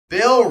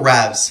Bill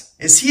Revs,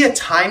 is he a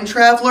time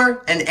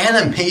traveler, an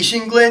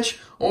animation glitch,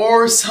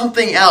 or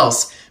something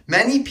else?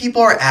 Many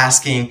people are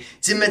asking,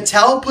 did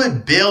Mattel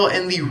put Bill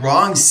in the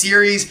wrong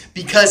series?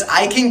 Because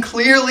I can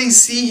clearly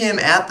see him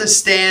at the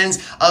stands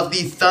of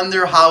the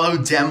Thunder Hollow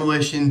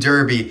Demolition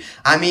Derby.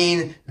 I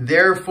mean,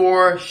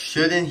 therefore,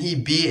 shouldn't he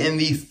be in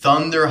the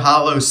Thunder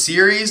Hollow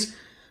series?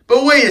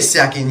 But wait a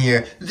second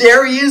here.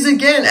 There he is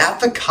again at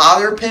the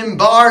Cotter Pin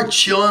Bar,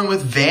 chilling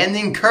with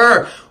Vanden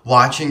Kerr,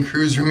 watching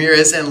Cruz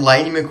Ramirez and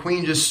Lightning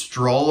McQueen just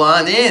stroll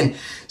on in.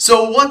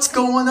 So what's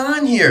going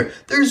on here?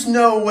 There's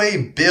no way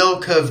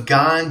Bill could have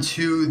gone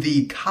to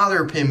the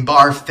Cotter Pin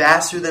Bar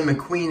faster than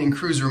McQueen and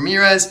Cruz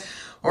Ramirez.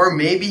 Or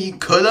maybe he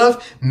could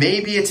have.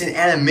 Maybe it's an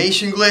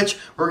animation glitch.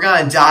 We're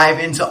going to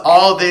dive into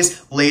all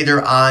this later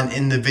on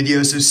in the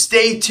video, so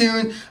stay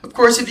tuned. Of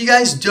course, if you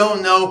guys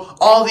don't know,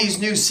 all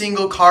these new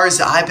single cars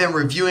that I've been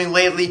reviewing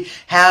lately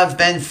have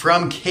been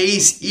from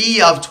Case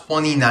E of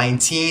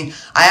 2019.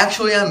 I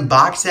actually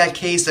unboxed that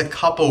case a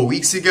couple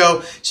weeks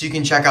ago, so you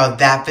can check out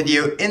that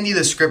video in the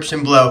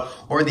description below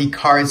or the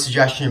card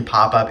suggestion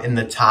pop-up in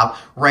the top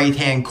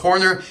right-hand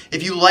corner.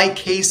 If you like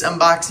case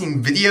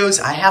unboxing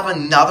videos, I have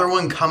another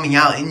one coming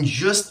out in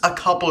just a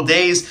couple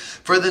days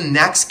for the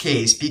next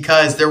case,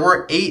 because there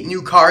were 8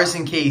 new cars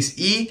in Case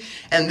E,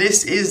 and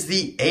this is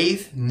the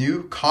 8th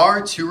new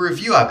car to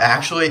review.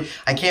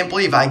 I can't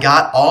believe I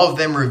got all of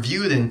them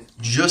reviewed in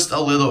just a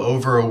little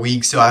over a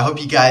week, so I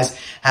hope you guys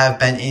have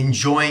been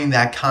enjoying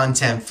that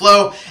content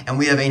flow, and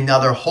we have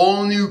another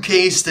whole new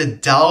case to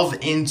delve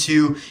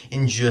into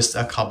in just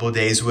a couple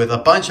days with a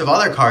bunch of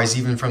other cars,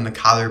 even from the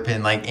Cotter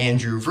Pin, like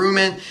Andrew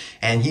Vrooman,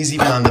 and he's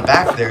even on the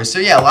back there. So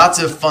yeah,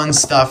 lots of fun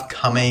stuff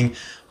coming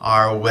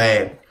our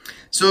way.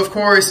 So of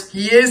course,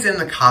 he is in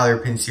the Cotter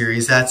Pin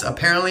series. That's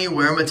apparently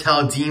where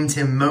Mattel deemed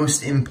him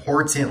most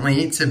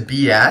importantly to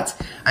be at.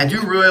 I do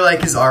really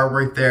like his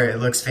artwork there. It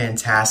looks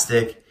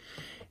fantastic.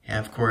 And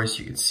of course,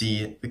 you can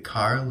see the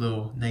car, a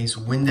little nice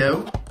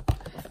window.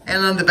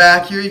 And on the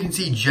back here, you can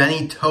see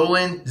Jenny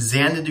Tolan,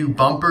 Xanadu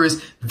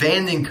Bumpers,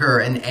 Vanden Kerr,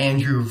 and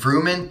Andrew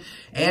Vrooman.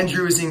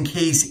 Andrew is in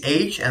Case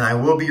H, and I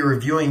will be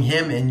reviewing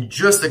him in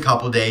just a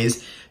couple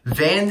days.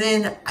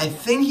 Vanden, I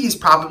think he's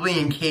probably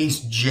in Case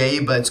J,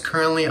 but it's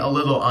currently a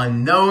little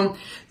unknown.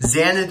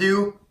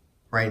 Xanadu,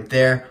 right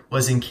there,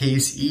 was in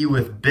Case E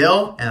with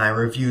Bill, and I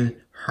reviewed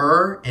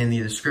her in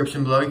the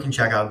description below. You can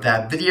check out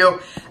that video.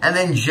 And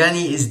then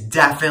Jenny is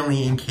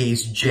definitely in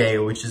Case J,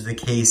 which is the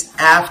case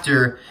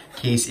after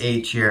Case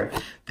H here.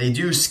 They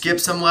do skip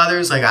some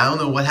letters, like I don't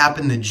know what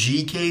happened to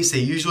G case. They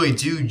usually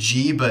do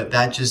G, but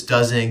that just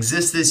doesn't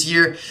exist this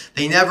year.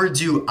 They never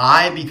do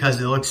I because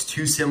it looks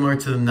too similar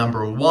to the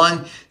number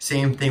 1.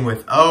 Same thing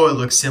with O, it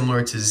looks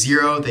similar to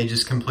 0. They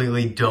just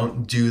completely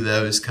don't do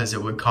those because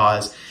it would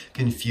cause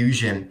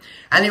confusion.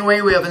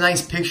 Anyway, we have a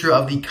nice picture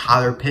of the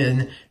Cotter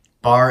Pin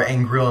Bar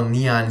and Grill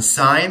neon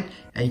sign,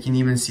 and you can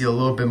even see a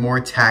little bit more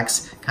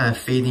text kind of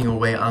fading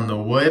away on the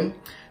wood.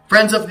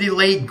 Friends of the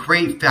late,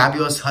 great,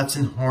 fabulous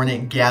Hudson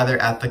Hornet gather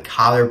at the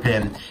Cotter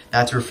Pin.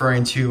 That's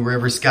referring to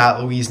River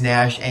Scott, Louise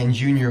Nash, and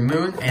Junior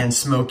Moon, and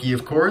Smokey,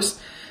 of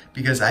course,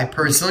 because I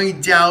personally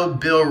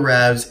doubt Bill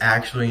Revs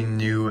actually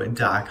knew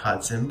Doc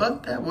Hudson,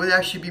 but that would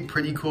actually be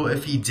pretty cool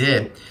if he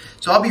did.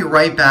 So I'll be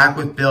right back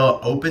with Bill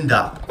opened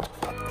up.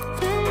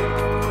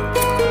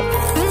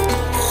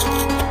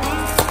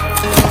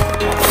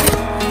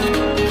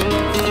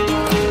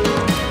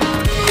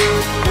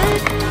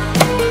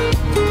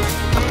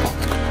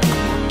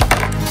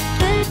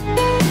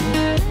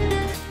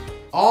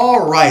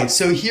 Alright,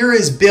 so here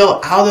is Bill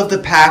out of the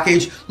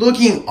package,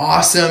 looking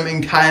awesome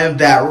in kind of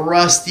that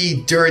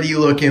rusty, dirty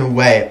looking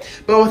way.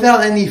 But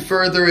without any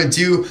further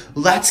ado,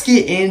 let's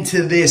get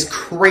into this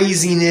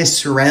craziness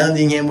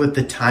surrounding him with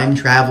the time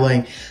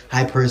traveling.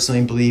 I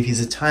personally believe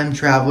he's a time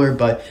traveler,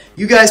 but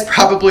you guys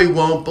probably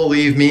won't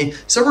believe me.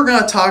 So we're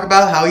going to talk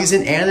about how he's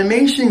an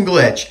animation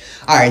glitch.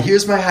 Alright,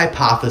 here's my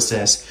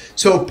hypothesis.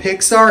 So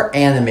Pixar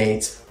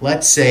animates,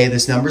 let's say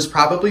this number's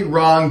probably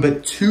wrong,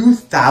 but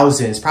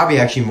 2,000, it's probably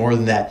actually more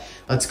than that.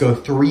 Let's go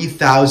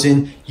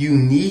 3,000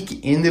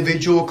 unique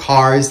individual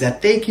cars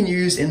that they can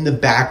use in the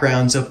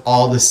backgrounds of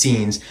all the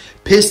scenes.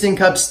 Piston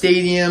Cup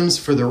stadiums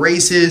for the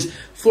races,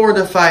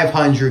 Florida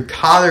 500,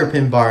 Cotter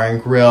Pin Bar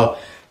and Grill,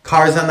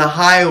 Cars on the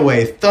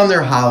Highway,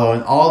 Thunder Hollow,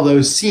 and all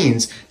those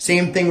scenes.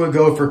 Same thing would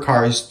go for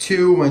Cars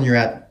 2 when you're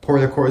at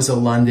Port of Corsa,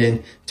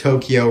 London,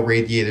 Tokyo,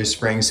 Radiator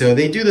Springs. So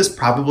they do this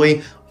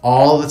probably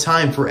all the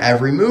time for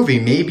every movie.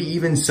 Maybe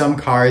even some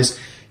cars,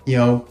 you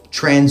know,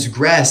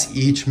 transgress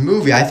each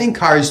movie. I think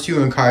Cars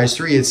 2 and Cars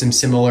 3 had some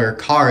similar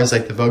cars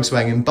like the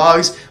Volkswagen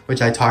Bugs,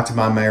 which I talked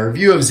about in my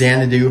review of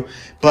Xanadu,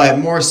 but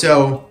more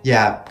so,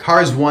 yeah,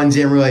 Cars 1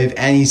 didn't really have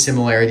any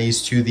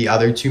similarities to the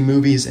other 2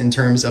 movies in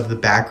terms of the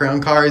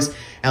background cars,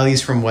 at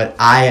least from what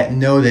I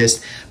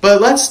noticed.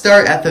 But let's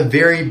start at the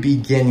very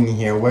beginning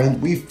here, when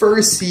we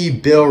first see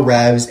Bill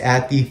Revs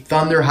at the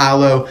Thunder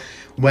Hollow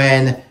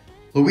when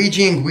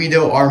Luigi and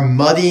Guido are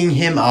muddying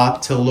him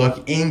up to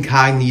look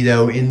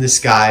incognito in the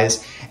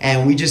skies,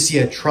 and we just see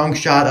a trunk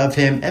shot of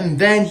him, and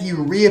then he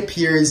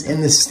reappears in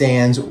the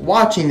stands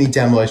watching the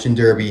Demolition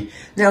Derby.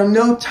 Now,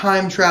 no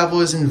time travel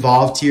is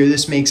involved here.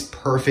 This makes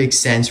perfect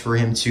sense for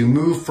him to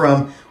move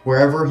from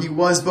wherever he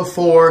was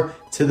before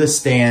to the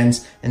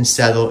stands and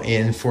settle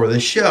in for the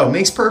show.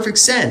 Makes perfect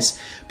sense.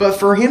 But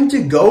for him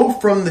to go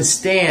from the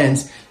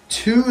stands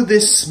to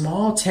this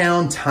small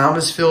town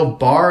Thomasville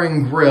Bar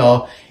and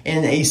Grill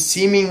in a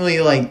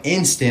seemingly like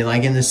instant,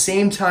 like in the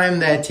same time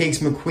that it takes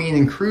McQueen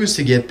and Cruz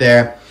to get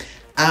there,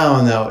 I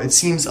don't know. It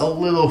seems a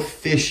little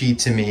fishy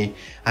to me.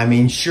 I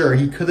mean, sure,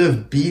 he could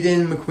have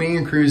beaten McQueen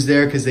and Cruz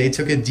there because they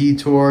took a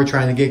detour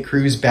trying to get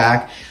Cruz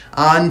back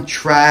on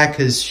track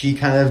because she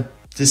kind of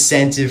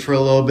dissented for a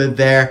little bit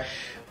there.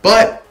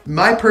 But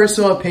my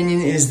personal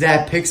opinion is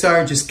that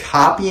Pixar just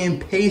copy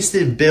and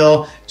pasted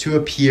Bill to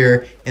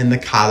appear in the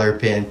Cotter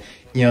Pin.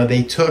 You know,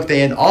 they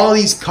had all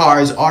these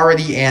cars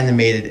already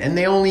animated, and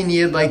they only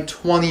needed like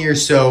 20 or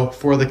so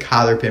for the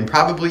Cotter Pin.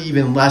 Probably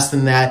even less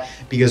than that,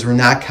 because we're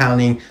not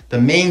counting the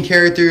main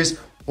characters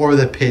or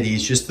the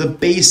pitties, just the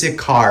basic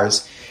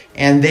cars.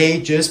 And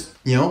they just,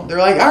 you know, they're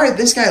like, all right,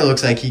 this guy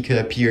looks like he could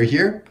appear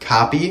here.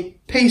 Copy,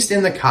 paste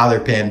in the Cotter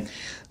Pin.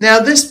 Now,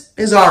 this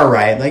is all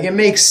right. Like, it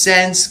makes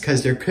sense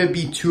because there could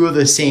be two of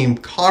the same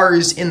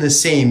cars in the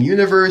same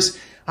universe.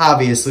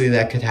 Obviously,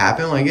 that could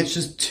happen. Like, it's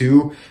just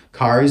two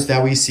cars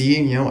that we see,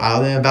 you know,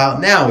 out and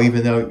about now,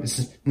 even though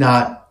it's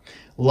not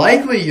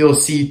likely you'll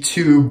see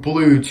two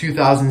blue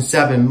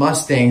 2007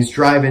 Mustangs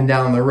driving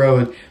down the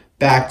road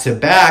back to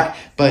back,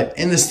 but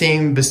in the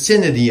same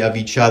vicinity of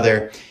each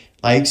other.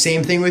 Like,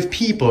 same thing with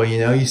people, you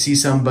know, you see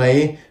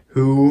somebody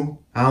who,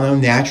 I don't know,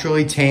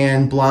 naturally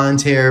tan,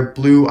 blonde hair,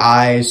 blue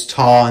eyes,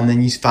 tall, and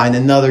then you find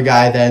another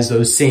guy that has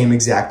those same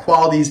exact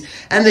qualities,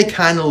 and they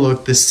kind of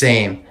look the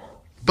same.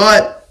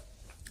 But,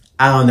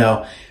 I don't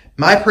know.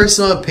 My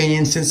personal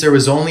opinion, since there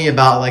was only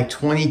about like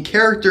 20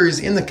 characters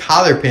in the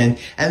Cotter Pin,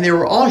 and they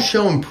were all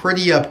shown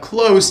pretty up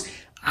close,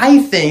 I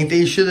think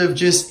they should have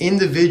just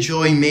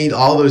individually made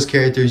all those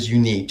characters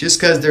unique.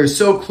 Just because they're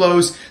so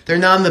close, they're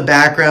not in the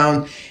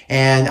background,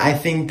 and I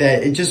think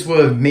that it just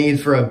would have made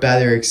for a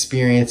better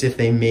experience if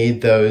they made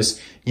those,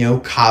 you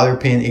know, Cotter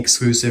Pin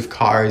exclusive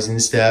cars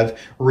instead of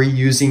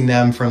reusing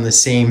them from the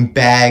same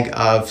bag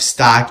of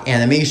stock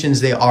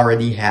animations they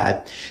already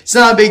had. It's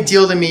not a big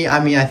deal to me.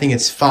 I mean, I think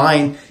it's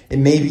fine. It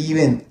maybe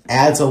even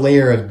adds a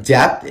layer of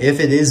depth if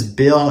it is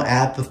Bill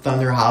at the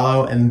Thunder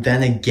Hollow and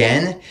then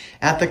again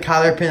at the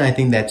Cotter Pin. I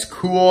think that's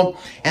cool.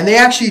 And they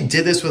actually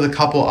did this with a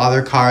couple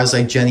other cars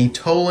like Jenny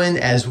Toland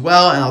as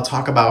well. And I'll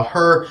talk about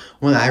her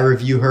when I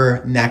review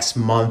her next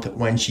month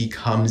when she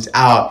comes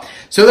out.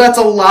 So that's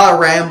a lot of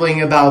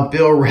rambling about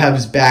Bill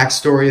Revs'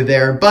 backstory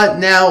there. But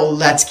now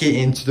let's get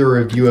into the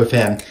review of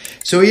him.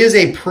 So he is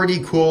a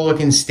pretty cool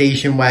looking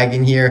station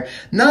wagon here.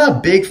 Not a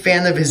big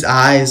fan of his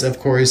eyes. Of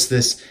course,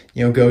 this,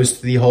 you know, goes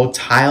to the whole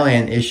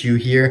Thailand issue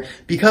here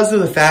because of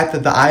the fact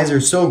that the eyes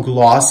are so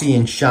glossy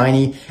and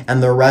shiny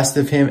and the rest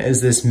of him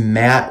is this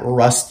matte,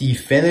 rusty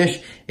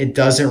finish. It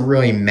doesn't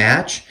really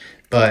match,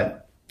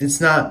 but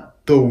it's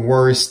not the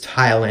worst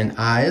Thailand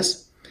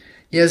eyes.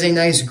 He has a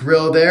nice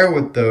grill there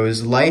with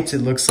those lights.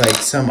 It looks like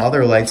some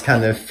other lights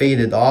kind of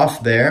faded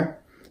off there.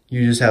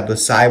 You just have the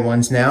side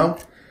ones now.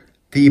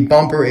 The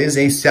bumper is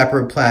a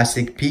separate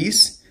plastic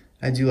piece.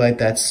 I do like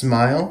that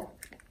smile.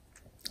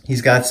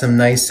 He's got some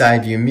nice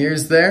side view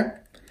mirrors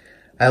there.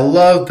 I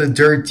love the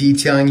dirt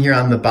detailing here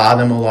on the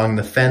bottom along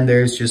the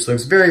fenders. Just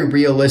looks very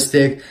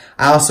realistic.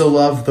 I also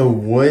love the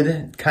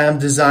wood kind of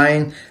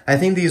design. I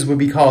think these would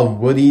be called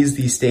woodies,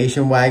 these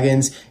station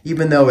wagons,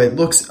 even though it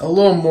looks a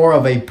little more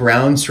of a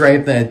brown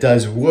stripe than it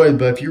does wood.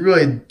 But if you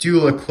really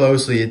do look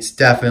closely, it's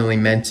definitely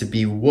meant to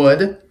be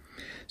wood.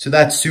 So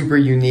that's super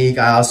unique.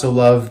 I also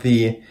love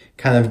the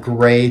kind of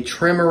gray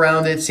trim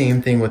around it.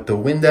 Same thing with the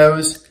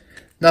windows.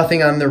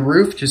 Nothing on the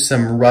roof, just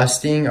some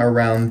rusting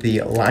around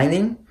the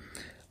lining.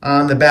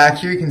 On the back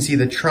here, you can see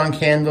the trunk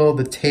handle,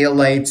 the tail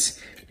lights,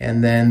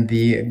 and then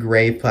the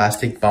gray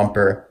plastic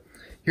bumper.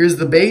 Here's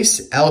the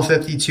base,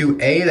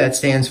 L52A. That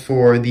stands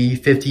for the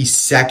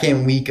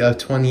 52nd week of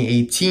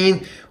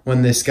 2018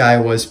 when this guy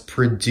was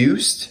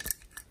produced.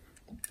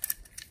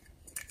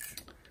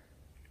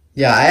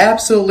 Yeah, I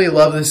absolutely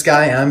love this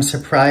guy. I'm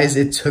surprised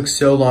it took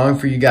so long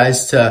for you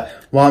guys to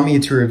want me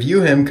to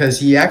review him because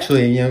he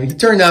actually, you know, he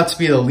turned out to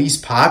be the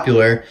least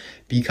popular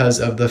because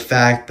of the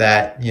fact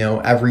that, you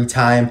know, every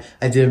time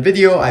I did a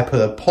video, I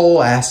put a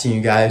poll asking you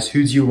guys,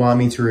 who do you want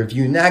me to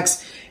review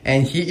next?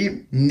 And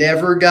he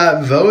never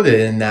got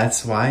voted, and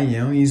that's why, you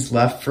know, he's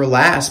left for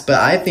last.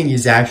 But I think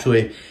he's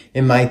actually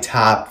in my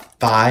top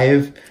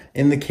 5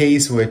 in the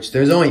case, which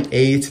there's only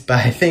 8,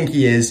 but I think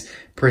he is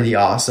pretty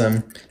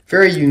awesome.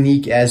 Very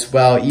unique as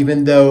well,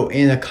 even though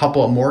in a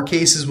couple more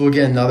cases, we'll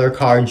get another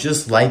car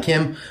just like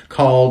him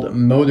called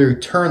Motor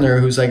Turner,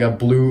 who's like a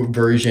blue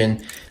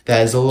version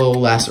that is a little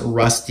less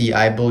rusty,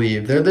 I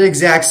believe. They're the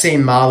exact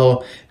same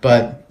model,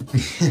 but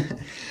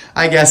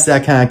I guess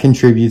that kind of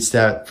contributes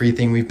to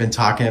everything we've been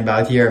talking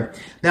about here.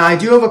 Now, I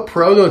do have a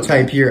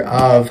prototype here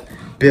of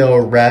Bill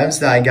Revs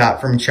that I got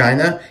from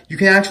China. You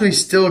can actually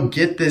still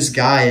get this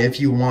guy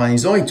if you want.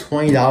 He's only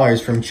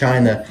 $20 from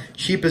China.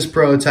 Cheapest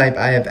prototype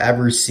I have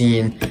ever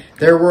seen.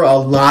 There were a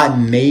lot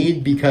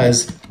made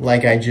because,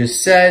 like I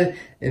just said,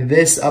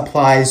 this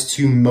applies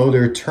to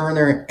Motor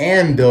Turner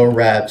and Bill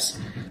Revs.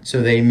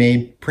 So they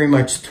made pretty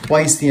much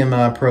twice the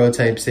amount of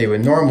prototypes they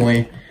would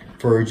normally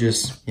for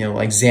just, you know,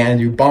 like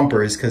Xanadu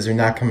Bumpers, because they're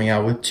not coming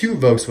out with 2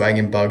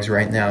 Volkswagen Bugs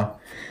right now,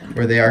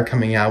 where they are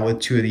coming out with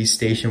 2 of these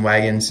station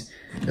wagons.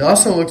 It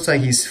also looks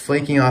like he's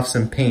flaking off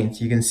some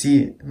paint. You can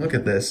see, look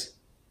at this.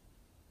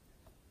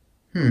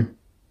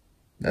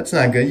 That's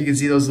not good. You can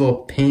see those little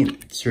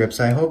paint strips.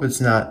 I hope it's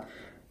not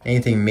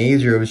anything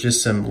major. It was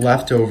just some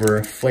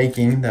leftover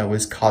flaking that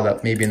was caught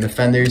up maybe in the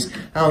fenders.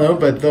 I don't know,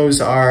 but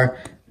those are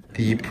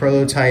the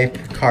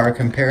prototype car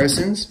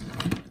comparisons.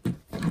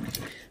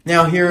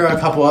 Now here are a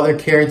couple other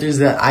characters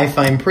that I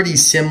find pretty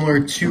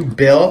similar to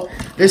Bill.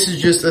 This is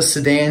just a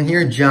sedan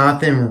here,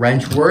 Jonathan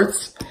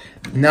Wrenchworth's.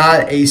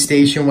 Not a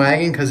station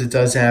wagon because it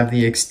does have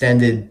the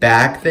extended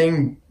back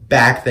thing.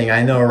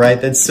 I know, right?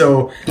 That's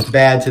so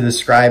bad to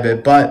describe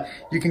it, but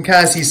you can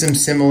kind of see some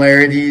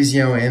similarities,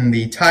 you know, in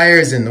the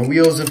tires and the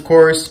wheels, of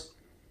course.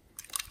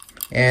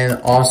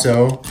 And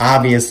also,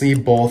 obviously,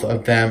 both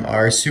of them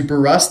are super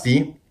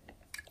rusty.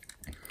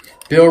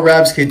 Bill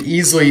Revs could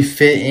easily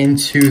fit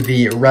into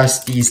the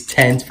Rusty's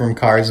tent from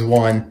Cars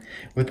 1,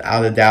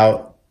 without a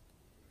doubt.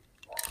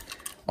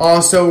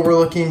 Also, we're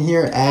looking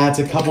here at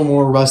a couple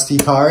more rusty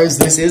cars.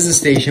 This is a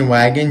station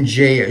wagon,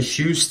 Jay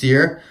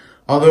Schuster,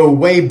 although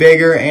way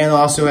bigger and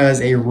also has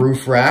a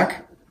roof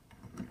rack.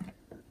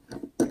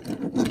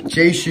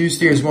 Jay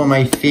Schuster is one of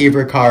my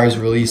favorite cars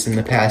released in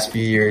the past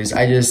few years.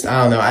 I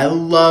don't know, I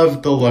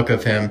love the look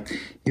of him.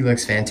 He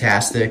looks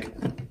fantastic.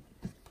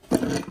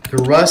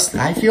 The rust,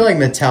 I feel like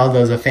Mattel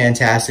does a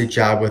fantastic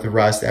job with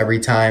rust every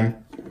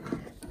time.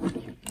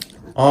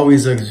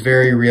 Always looks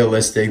very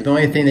realistic. The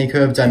only thing they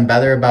could have done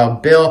better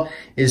about Bill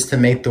is to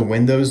make the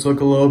windows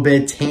look a little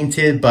bit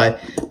tainted, but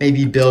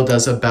maybe Bill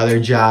does a better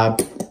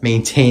job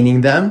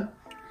maintaining them.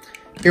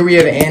 Here we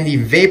have Andy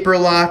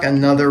Vaporlock,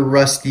 another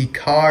rusty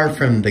car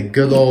from the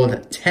good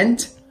old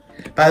tent.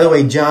 By the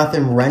way,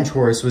 Jonathan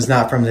Wrenchworth was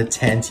not from the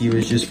tent. He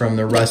was just from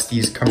the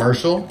Rusty's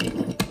commercial.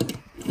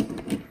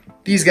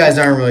 These guys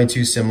aren't really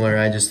too similar.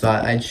 I just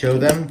thought I'd show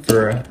them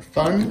for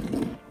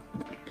fun.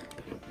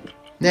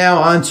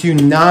 Now on to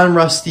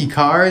non-rusty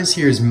cars.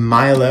 Here's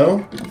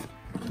Milo.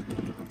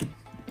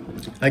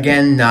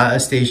 Again, not a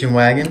station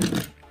wagon,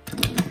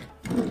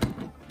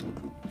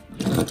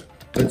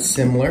 but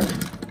similar.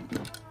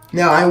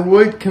 Now I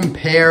would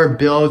compare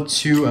Bill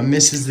to a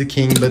Mrs. the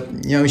King, but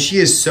you know, she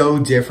is so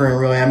different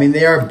really. I mean,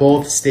 they are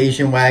both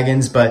station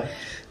wagons, but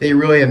they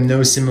really have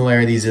no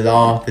similarities at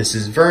all. This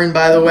is Vern,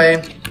 by the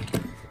way.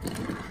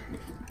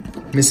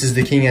 Mrs.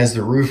 the King has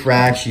the roof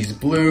rack. She's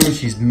blue,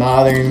 she's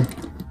modern.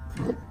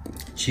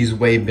 She's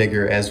way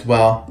bigger as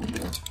well.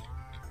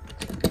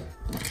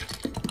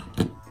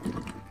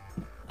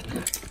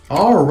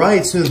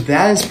 Alright, so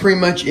that is pretty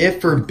much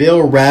it for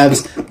Bill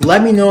Revs.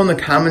 Let me know in the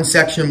comment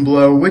section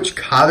below, which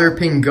Cotter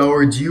Pin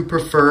goer do you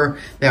prefer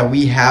that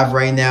we have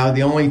right now?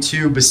 The only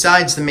two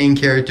besides the main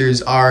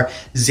characters are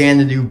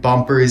Xanadu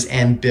Bumpers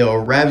and Bill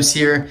Revs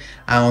here.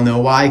 I don't know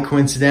why,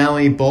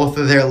 coincidentally, both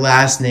of their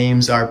last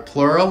names are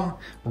plural,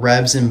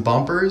 Revs and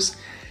Bumpers.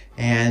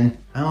 And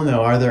I don't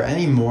know, are there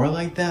any more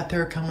like that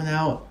are coming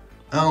out?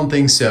 I don't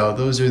think so.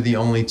 Those are the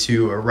only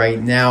two right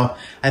now.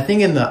 I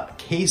think in the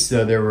case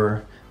though, there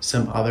were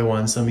some other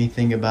ones. Let me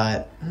think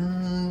about it.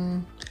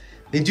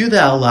 They do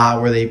that a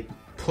lot where they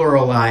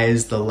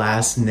pluralize the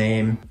last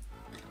name.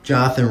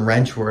 Jonathan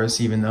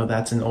Wrenchworth, even though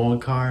that's an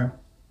old car.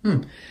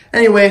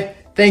 Anyway,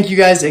 thank you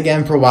guys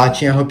again for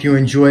watching. I hope you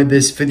enjoyed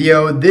this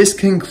video. This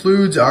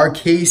concludes our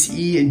Case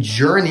E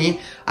journey.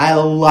 I had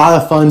a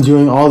lot of fun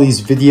doing all these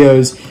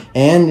videos,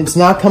 and it's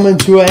not coming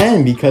to an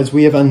end because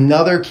we have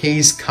another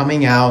case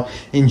coming out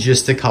in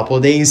just a couple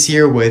of days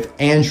here with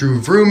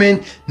Andrew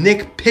Vrooman,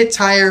 Nick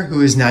Pittire,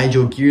 who is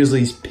Nigel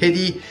Gearsley's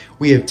Pitty.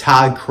 We have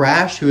Todd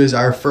Crash, who is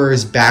our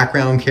first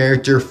background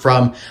character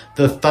from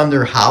the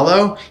Thunder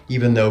Hollow,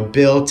 even though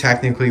Bill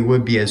technically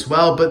would be as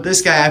well, but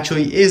this guy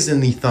actually is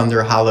in the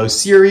Thunder Hollow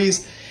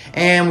series.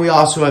 And we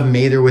also have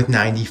Mater with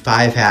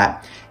 95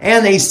 hat.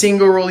 And a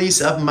single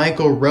release of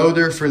Michael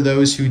Roeder for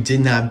those who did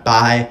not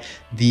buy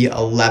the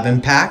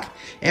 11 pack.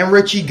 And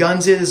Richie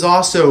Gunzit is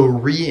also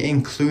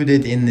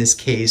re-included in this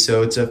case,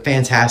 so it's a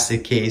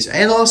fantastic case.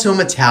 And also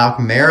Metallic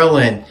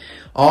Maryland,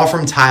 all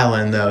from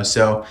Thailand though,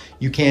 so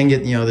you can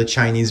get, you know, the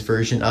Chinese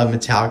version of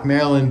Metallic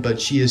Maryland, but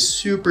she is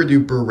super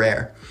duper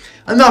rare.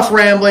 Enough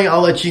rambling,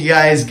 I'll let you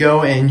guys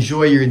go and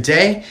enjoy your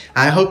day.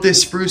 I hope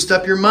this spruced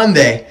up your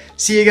Monday.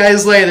 See you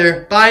guys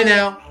later. Bye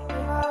now.